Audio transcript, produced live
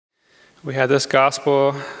We had this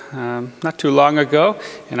gospel not too long ago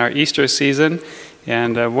in our Easter season,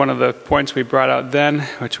 and one of the points we brought out then,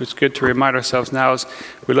 which was good to remind ourselves now, is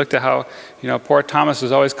we looked at how, poor Thomas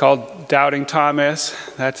was always called Doubting Thomas.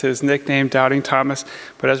 That's his nickname, Doubting Thomas.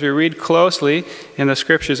 But as we read closely in the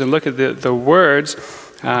scriptures and look at the words,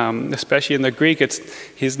 especially in the Greek,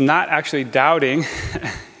 he's not actually doubting.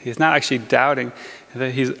 He's not actually doubting.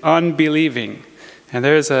 He's unbelieving. And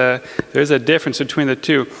there's a difference between the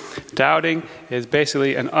two. Doubting is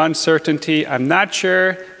basically an uncertainty. I'm not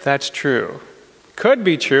sure that's true. Could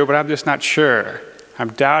be true, but I'm just not sure.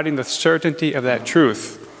 I'm doubting the certainty of that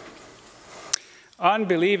truth.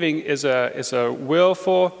 Unbelieving is a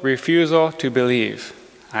willful refusal to believe.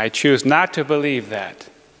 I choose not to believe that.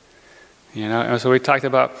 And so we talked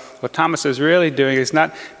about what Thomas is really doing is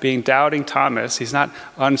not being doubting Thomas. He's not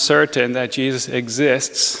uncertain that Jesus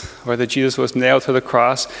exists or that Jesus was nailed to the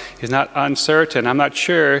cross. He's not uncertain. I'm not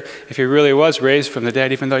sure if he really was raised from the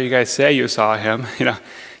dead, even though you guys say you saw him.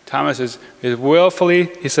 Thomas is willfully,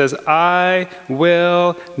 he says, I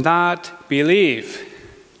will not believe.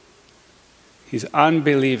 He's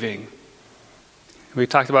unbelieving. We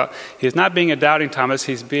talked about he's not being a doubting Thomas,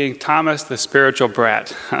 he's being Thomas the spiritual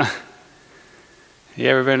brat. You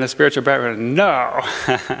ever been a spiritual brat? No.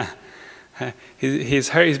 He's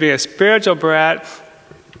being a spiritual brat.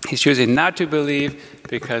 He's choosing not to believe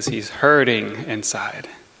because he's hurting inside.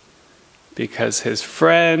 Because his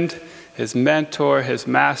friend, his mentor, his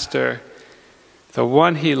master, the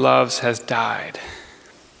one he loves has died.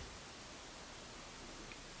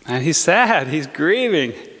 And he's sad, he's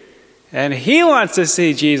grieving. And he wants to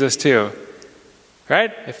see Jesus too.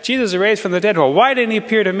 Right? If Jesus is raised from the dead, well, why didn't he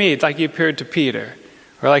appear to me like he appeared to Peter?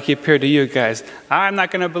 Or like he appeared to you guys? I'm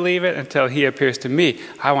not going to believe it until he appears to me.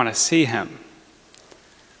 I want to see him.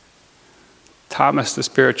 Thomas the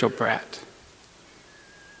spiritual brat.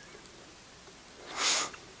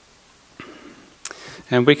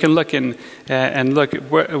 And we can look and look at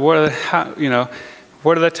what are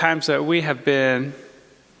the times that we have been.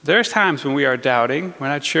 There's times when we are doubting. We're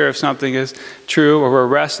not sure if something is true, or we're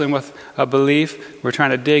wrestling with a belief. We're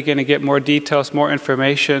trying to dig in and get more details, more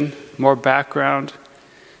information, more background.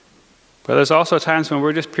 But there's also times when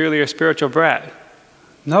we're just purely a spiritual brat.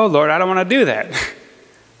 No, Lord, I don't want to do that.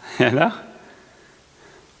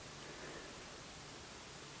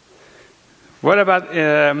 What about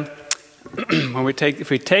if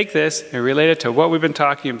we take this and relate it to what we've been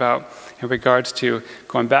talking about in regards to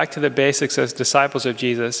going back to the basics as disciples of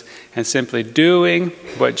Jesus and simply doing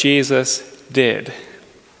what Jesus did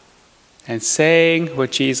and saying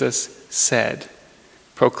what Jesus said,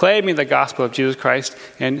 proclaiming the gospel of Jesus Christ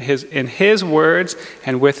in his words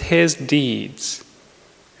and with his deeds.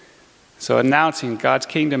 So announcing God's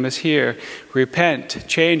kingdom is here. Repent,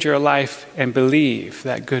 change your life, and believe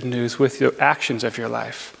that good news with the actions of your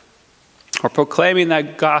life. Or proclaiming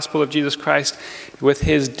that gospel of Jesus Christ with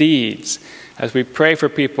his deeds as we pray for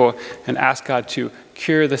people and ask God to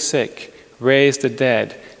cure the sick, raise the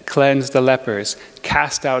dead, cleanse the lepers,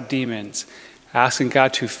 cast out demons, asking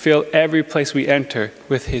God to fill every place we enter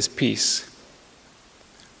with his peace.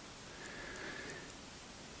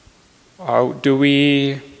 Or do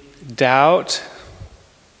we doubt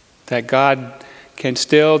that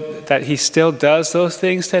that he still does those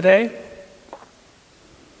things today?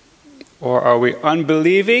 Or are we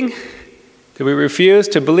unbelieving? Do we refuse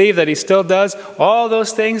to believe that he still does all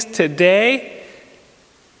those things today?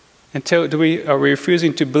 Are we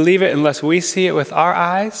refusing to believe it unless we see it with our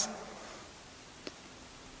eyes?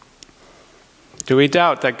 Do we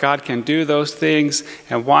doubt that God can do those things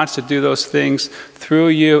and wants to do those things through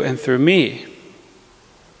you and through me?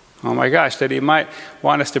 Oh my gosh, that he might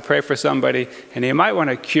want us to pray for somebody and he might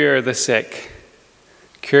want to cure the sick,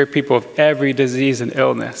 cure people of every disease and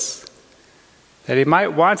illness. That he might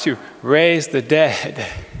want to raise the dead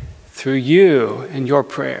through you and your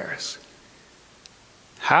prayers.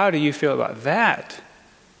 How do you feel about that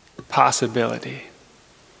possibility?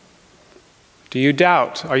 Do you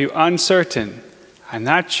doubt? Are you uncertain? I'm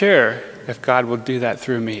not sure if God will do that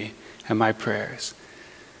through me and my prayers.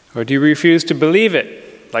 Or do you refuse to believe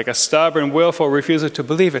it? Like a stubborn, willful refusal to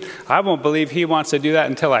believe it. I won't believe he wants to do that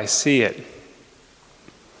until I see it.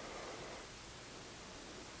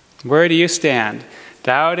 Where do you stand?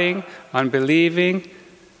 Doubting, unbelieving,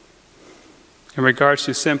 in regards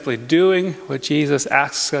to simply doing what Jesus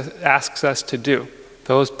asks us to do.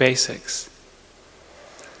 Those basics.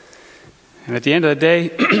 And at the end of the day,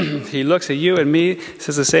 he looks at you and me,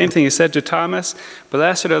 says the same thing he said to Thomas.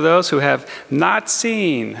 Blessed are those who have not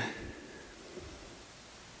seen,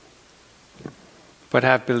 but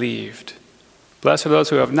have believed. Blessed are those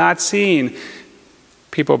who have not seen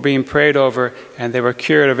People being prayed over and they were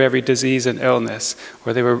cured of every disease and illness,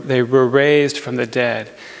 or they were raised from the dead,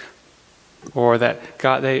 or that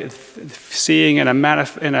God, seeing in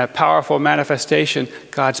a powerful manifestation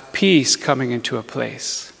God's peace coming into a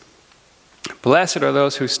place. Blessed are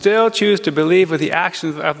those who still choose to believe with the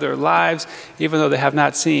actions of their lives, even though they have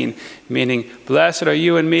not seen. Meaning, blessed are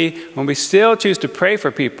you and me when we still choose to pray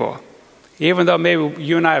for people, even though maybe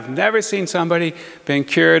you and I have never seen somebody being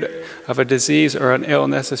cured of a disease or an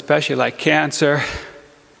illness, especially like cancer.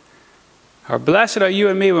 Or blessed are you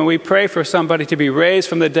and me when we pray for somebody to be raised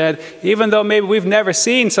from the dead, even though maybe we've never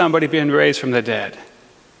seen somebody being raised from the dead.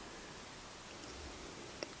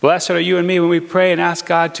 Blessed are you and me when we pray and ask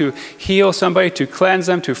God to heal somebody, to cleanse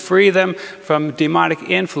them, to free them from demonic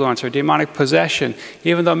influence or demonic possession,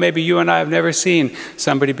 even though maybe you and I have never seen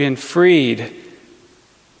somebody being freed.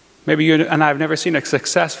 Maybe you and I have never seen a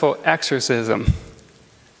successful exorcism,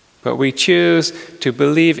 but we choose to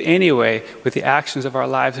believe anyway with the actions of our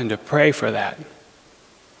lives and to pray for that.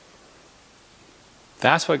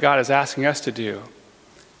 That's what God is asking us to do.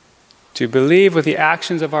 To believe with the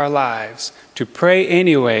actions of our lives, to pray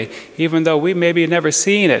anyway, even though we maybe never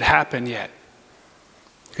seen it happen yet.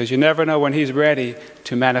 Because you never know when He's ready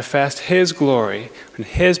to manifest His glory and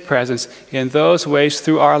His presence in those ways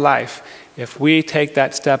through our life, if we take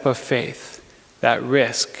that step of faith, that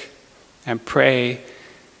risk, and pray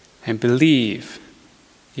and believe,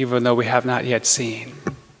 even though we have not yet seen.